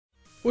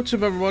What's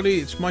up everybody,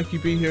 it's Mikey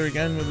B here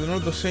again with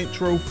another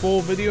Saints Row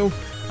 4 video,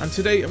 and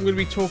today I'm going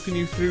to be talking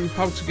you through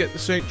how to get the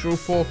Saints Row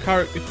 4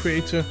 character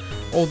creator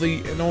or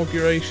the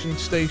Inauguration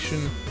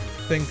station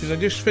thing, because I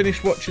just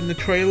finished watching the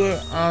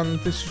trailer and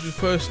this is the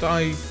first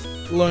I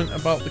learnt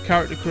about the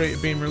character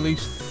creator being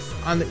released,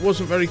 and it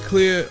wasn't very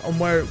clear on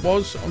where it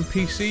was on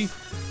PC,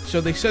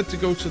 so they said to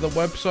go to the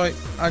website,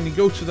 and you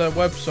go to their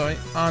website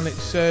and it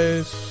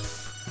says,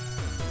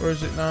 where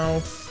is it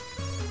now?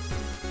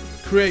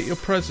 Create your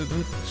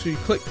president, so you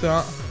click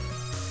that,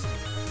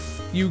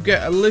 you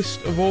get a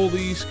list of all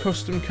these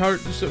custom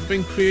characters that have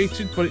been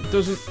created, but it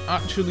doesn't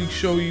actually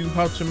show you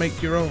how to make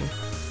your own.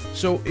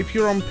 So if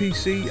you're on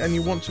PC and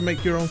you want to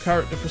make your own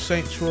character for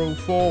Saints Row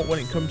 4 when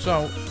it comes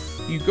out,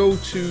 you go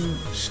to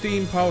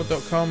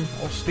steampowered.com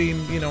or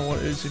Steam, you know what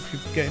it is if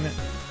you're getting it,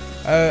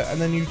 and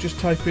then you just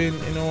type in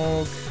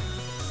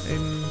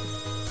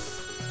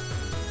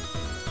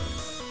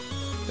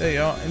there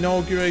you are,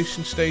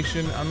 Inauguration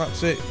Station, and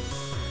that's it.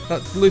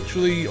 That's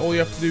literally all you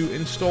have to do,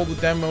 install the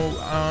demo,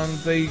 and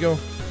there you go.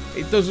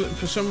 It doesn't,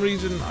 for some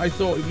reason I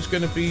thought it was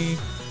going to be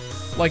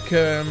like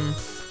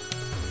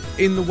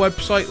in the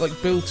website, like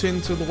built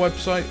into the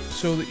website,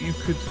 so that you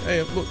could,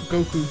 hey look,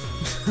 Goku.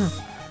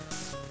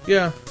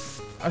 Yeah,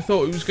 I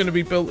thought it was going to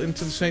be built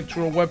into the Saints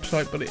Row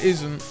website, but it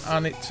isn't,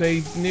 and it's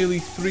a nearly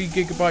 3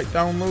 GB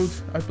download,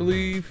 I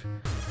believe.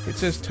 It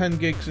says 10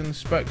 gigs in the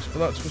specs, but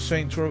that's for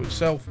Saints Row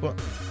itself, but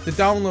the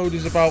download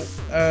is about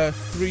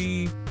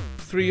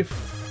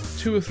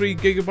 2 or 3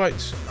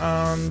 gigabytes,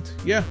 and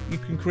yeah, you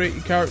can create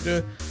your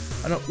character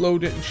and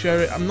upload it and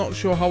share it. I'm not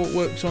sure how it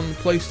works on the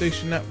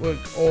PlayStation Network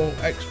or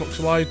Xbox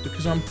Live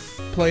because I'm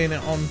playing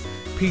it on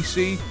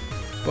PC,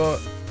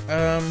 but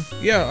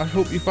yeah, I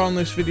hope you found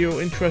this video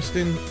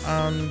interesting,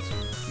 and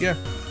yeah,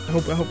 I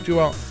hope it helped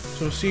you out.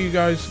 So see you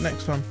guys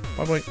next time.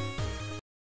 Bye bye.